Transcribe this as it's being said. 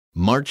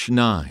March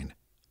 9.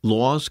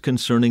 Laws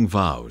concerning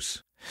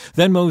vows.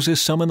 Then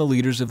Moses summoned the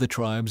leaders of the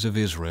tribes of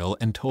Israel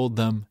and told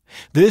them,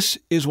 "This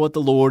is what the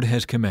Lord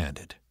has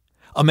commanded.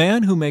 A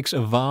man who makes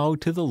a vow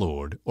to the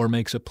Lord or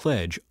makes a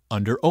pledge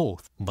under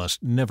oath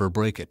must never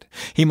break it.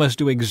 He must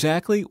do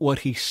exactly what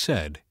he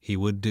said he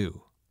would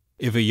do.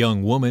 If a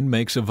young woman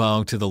makes a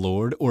vow to the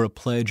Lord or a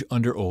pledge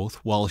under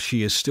oath while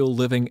she is still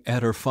living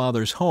at her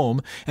father's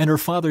home, and her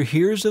father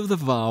hears of the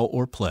vow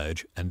or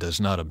pledge and does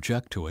not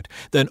object to it,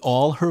 then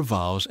all her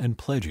vows and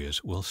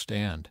pledges will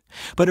stand.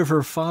 But if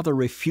her father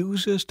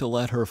refuses to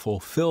let her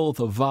fulfill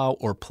the vow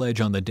or pledge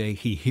on the day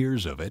he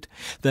hears of it,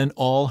 then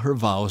all her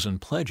vows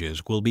and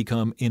pledges will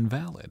become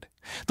invalid.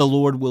 The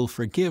Lord will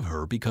forgive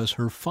her because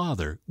her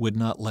father would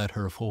not let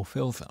her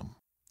fulfill them.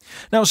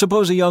 Now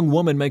suppose a young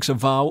woman makes a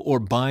vow or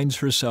binds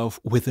herself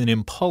with an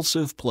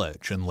impulsive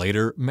pledge and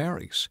later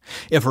marries.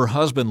 If her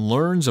husband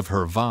learns of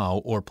her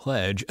vow or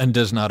pledge and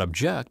does not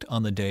object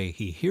on the day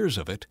he hears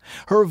of it,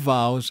 her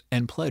vows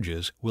and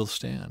pledges will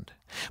stand.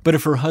 But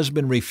if her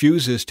husband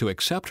refuses to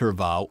accept her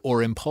vow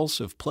or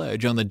impulsive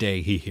pledge on the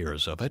day he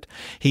hears of it,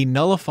 he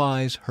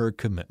nullifies her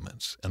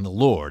commitments, and the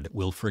Lord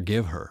will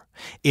forgive her.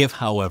 If,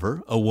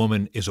 however, a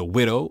woman is a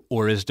widow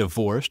or is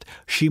divorced,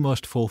 she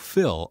must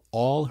fulfill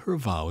all her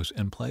vows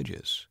and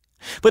pledges.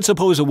 But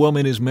suppose a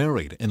woman is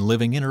married and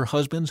living in her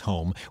husband's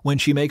home when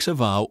she makes a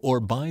vow or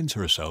binds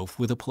herself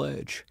with a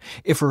pledge.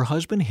 If her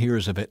husband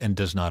hears of it and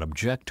does not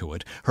object to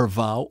it, her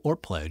vow or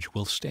pledge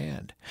will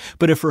stand.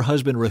 But if her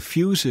husband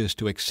refuses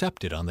to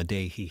accept it on the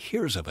day he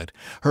hears of it,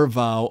 her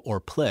vow or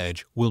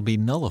pledge will be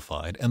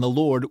nullified and the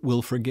Lord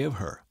will forgive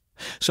her.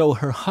 So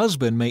her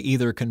husband may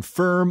either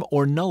confirm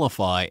or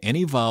nullify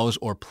any vows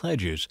or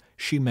pledges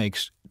she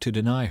makes to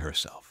deny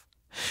herself.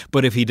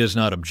 But if he does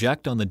not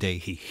object on the day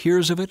he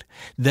hears of it,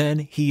 then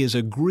he is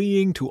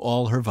agreeing to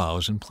all her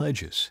vows and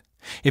pledges.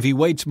 If he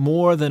waits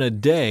more than a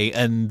day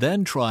and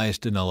then tries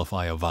to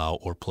nullify a vow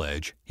or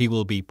pledge, he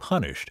will be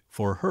punished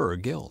for her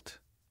guilt.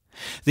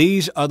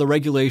 These are the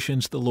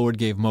regulations the Lord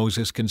gave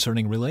Moses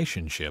concerning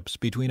relationships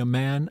between a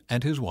man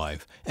and his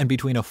wife and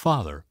between a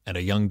father and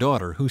a young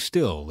daughter who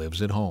still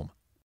lives at home.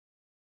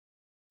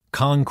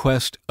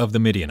 Conquest of the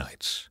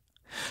Midianites.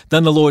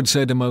 Then the Lord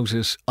said to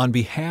Moses, "On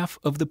behalf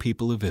of the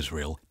people of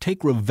Israel,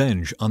 take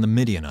revenge on the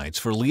Midianites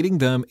for leading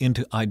them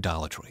into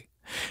idolatry.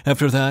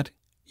 After that,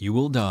 you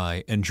will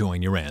die and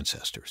join your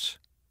ancestors."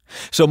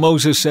 So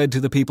Moses said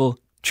to the people,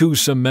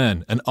 "Choose some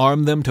men and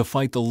arm them to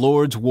fight the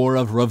Lord's war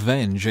of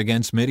revenge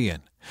against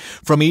Midian.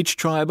 From each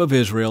tribe of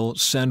Israel,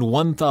 send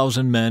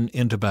 1,000 men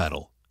into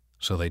battle."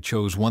 So they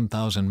chose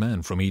 1,000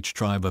 men from each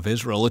tribe of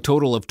Israel, a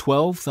total of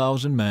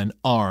 12,000 men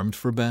armed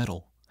for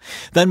battle.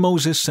 Then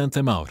Moses sent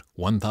them out,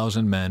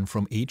 1,000 men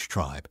from each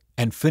tribe,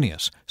 and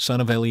Phinehas,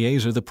 son of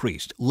Eleazar the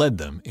priest, led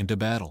them into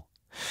battle.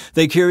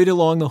 They carried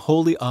along the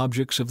holy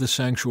objects of the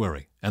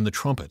sanctuary and the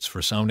trumpets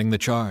for sounding the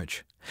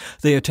charge.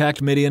 They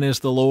attacked Midian as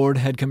the Lord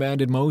had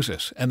commanded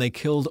Moses, and they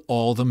killed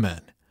all the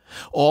men.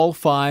 All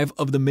 5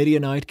 of the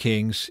Midianite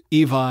kings,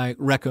 Evi,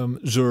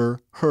 Rechem,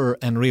 Zur, Hur,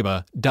 and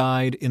Reba,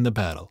 died in the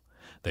battle.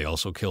 They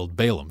also killed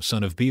Balaam,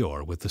 son of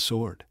Beor, with the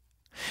sword.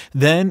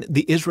 Then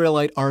the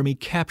Israelite army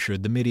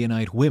captured the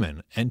Midianite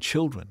women and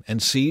children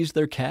and seized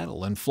their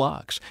cattle and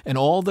flocks and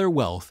all their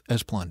wealth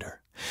as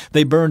plunder.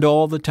 They burned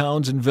all the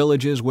towns and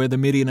villages where the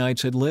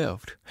Midianites had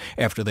lived.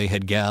 After they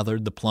had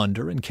gathered the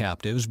plunder and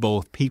captives,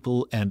 both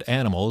people and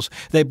animals,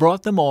 they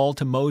brought them all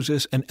to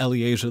Moses and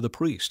Eleazar the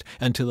priest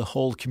and to the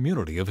whole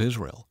community of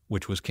Israel,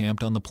 which was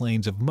camped on the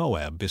plains of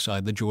Moab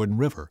beside the Jordan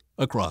River,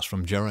 across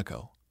from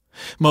Jericho.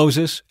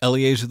 Moses,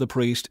 Eleazar the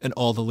priest, and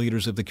all the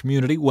leaders of the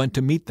community went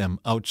to meet them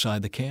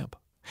outside the camp.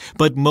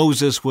 But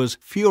Moses was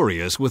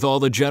furious with all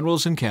the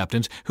generals and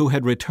captains who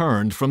had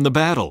returned from the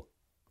battle.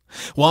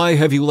 "Why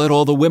have you let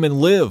all the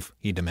women live?"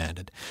 he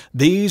demanded.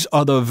 "These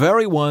are the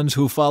very ones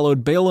who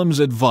followed Balaam's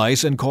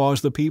advice and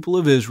caused the people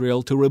of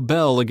Israel to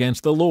rebel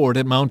against the Lord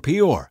at Mount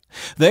Peor.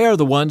 They are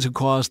the ones who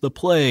caused the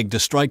plague to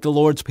strike the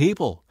Lord's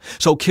people.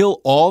 So kill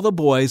all the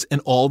boys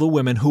and all the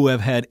women who have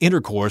had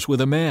intercourse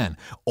with a man.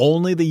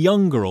 Only the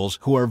young girls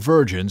who are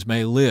virgins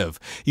may live.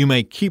 You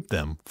may keep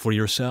them for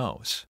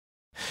yourselves.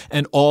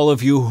 And all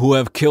of you who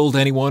have killed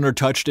anyone or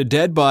touched a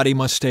dead body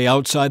must stay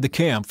outside the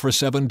camp for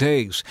 7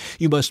 days.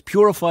 You must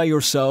purify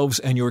yourselves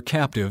and your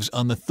captives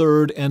on the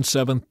 3rd and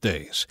 7th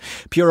days.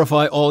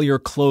 Purify all your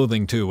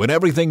clothing too, and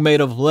everything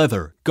made of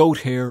leather, goat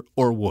hair,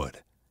 or wood."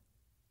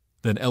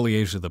 Then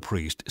Eleazar the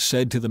priest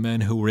said to the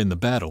men who were in the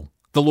battle,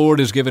 "The Lord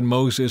has given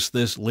Moses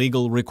this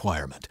legal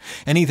requirement.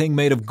 Anything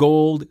made of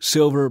gold,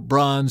 silver,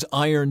 bronze,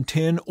 iron,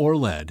 tin, or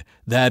lead,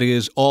 that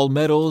is, all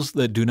metals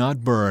that do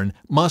not burn,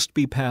 must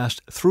be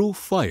passed through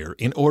fire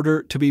in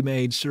order to be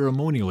made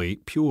ceremonially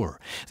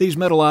pure. These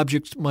metal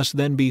objects must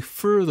then be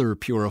further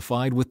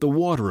purified with the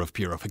water of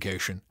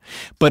purification.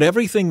 But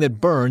everything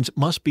that burns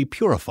must be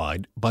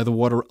purified by the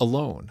water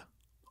alone.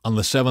 On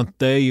the 7th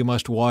day you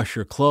must wash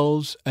your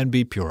clothes and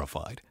be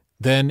purified.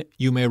 Then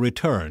you may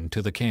return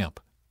to the camp."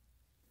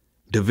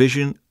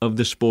 Division of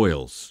the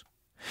spoils.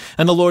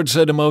 And the Lord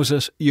said to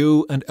Moses,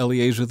 "You and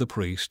Eleazar the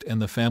priest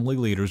and the family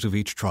leaders of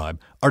each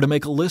tribe are to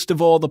make a list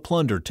of all the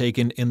plunder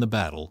taken in the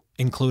battle,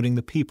 including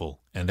the people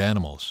and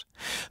animals.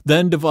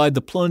 Then divide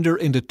the plunder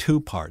into 2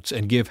 parts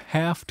and give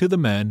half to the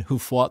men who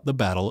fought the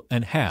battle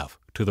and half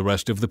to the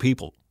rest of the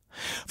people.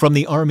 From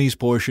the army's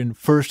portion,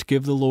 first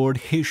give the Lord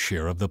his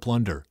share of the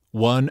plunder,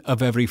 1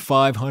 of every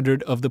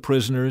 500 of the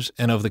prisoners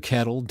and of the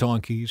cattle,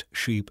 donkeys,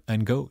 sheep,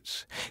 and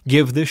goats.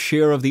 Give this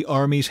share of the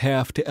army's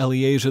half to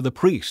Eleazar the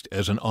priest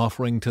as an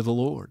offering to the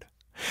Lord.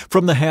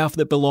 From the half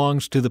that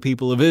belongs to the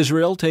people of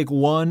Israel, take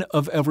 1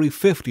 of every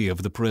 50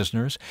 of the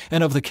prisoners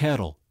and of the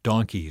cattle,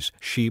 donkeys,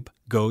 sheep,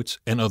 goats,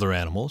 and other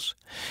animals.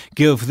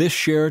 Give this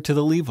share to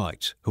the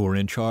Levites, who are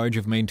in charge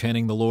of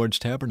maintaining the Lord's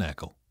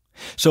tabernacle."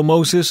 So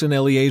Moses and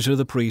Eleazar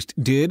the priest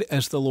did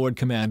as the Lord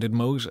commanded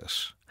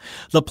Moses.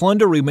 The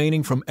plunder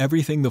remaining from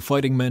everything the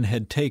fighting men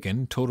had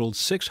taken totaled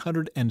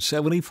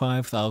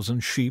 675,000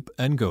 sheep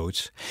and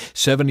goats,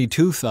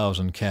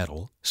 72,000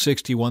 cattle,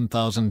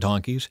 61,000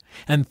 donkeys,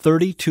 and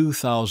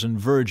 32,000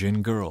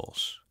 virgin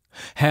girls.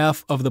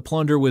 Half of the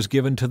plunder was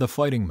given to the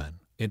fighting men.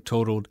 It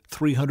totaled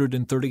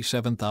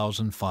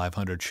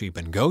 337,500 sheep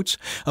and goats,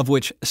 of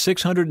which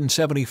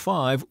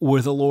 675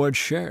 were the Lord's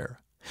share.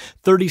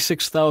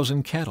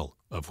 36,000 cattle,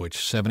 of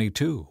which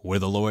 72 were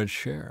the Lord's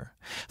share.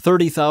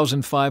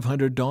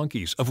 30,500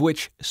 donkeys, of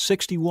which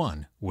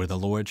 61 were the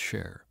Lord's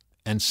share.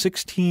 And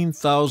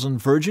 16,000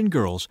 virgin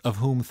girls, of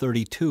whom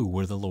 32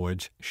 were the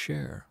Lord's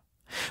share.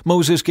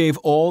 Moses gave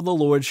all the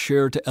Lord's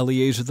share to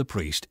Eleazar the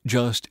priest,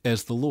 just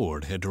as the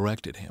Lord had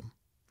directed him.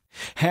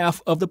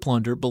 Half of the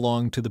plunder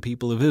belonged to the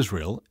people of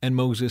Israel, and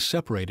Moses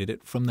separated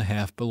it from the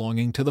half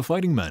belonging to the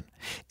fighting men.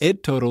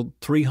 It totaled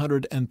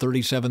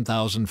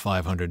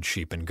 337,500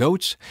 sheep and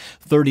goats,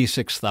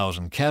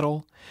 36,000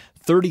 cattle,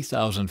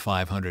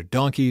 30,500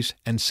 donkeys,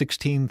 and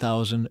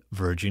 16,000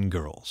 virgin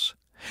girls.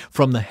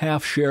 From the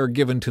half share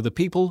given to the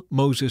people,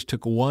 Moses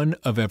took 1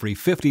 of every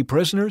 50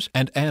 prisoners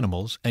and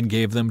animals and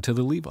gave them to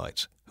the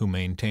Levites, who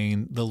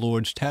maintain the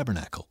Lord's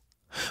tabernacle.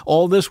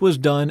 All this was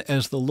done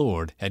as the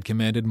Lord had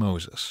commanded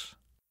Moses.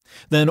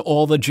 Then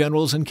all the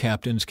generals and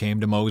captains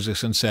came to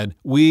Moses and said,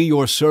 "We,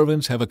 your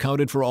servants, have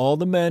accounted for all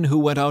the men who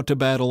went out to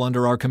battle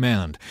under our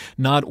command.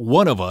 Not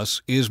one of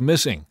us is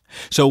missing.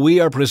 So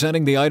we are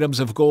presenting the items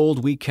of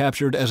gold we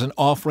captured as an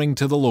offering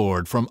to the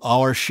Lord from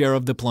our share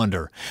of the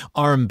plunder: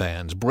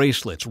 armbands,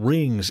 bracelets,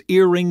 rings,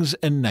 earrings,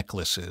 and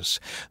necklaces.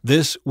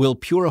 This will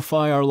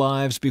purify our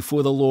lives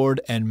before the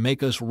Lord and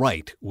make us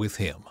right with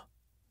Him."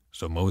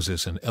 So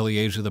Moses and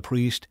Eleazar the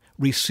priest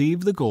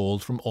received the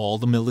gold from all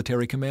the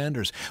military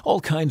commanders, all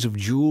kinds of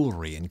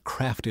jewelry and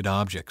crafted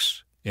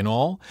objects. In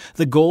all,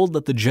 the gold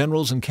that the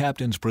generals and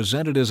captains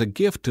presented as a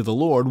gift to the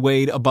Lord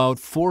weighed about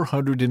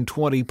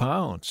 420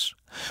 pounds.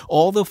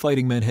 All the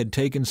fighting men had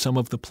taken some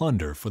of the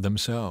plunder for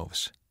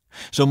themselves.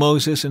 So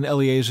Moses and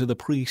Eleazar the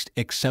priest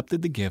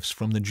accepted the gifts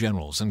from the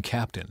generals and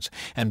captains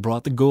and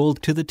brought the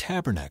gold to the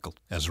tabernacle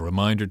as a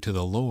reminder to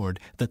the Lord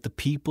that the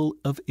people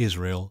of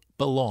Israel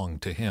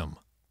belonged to Him.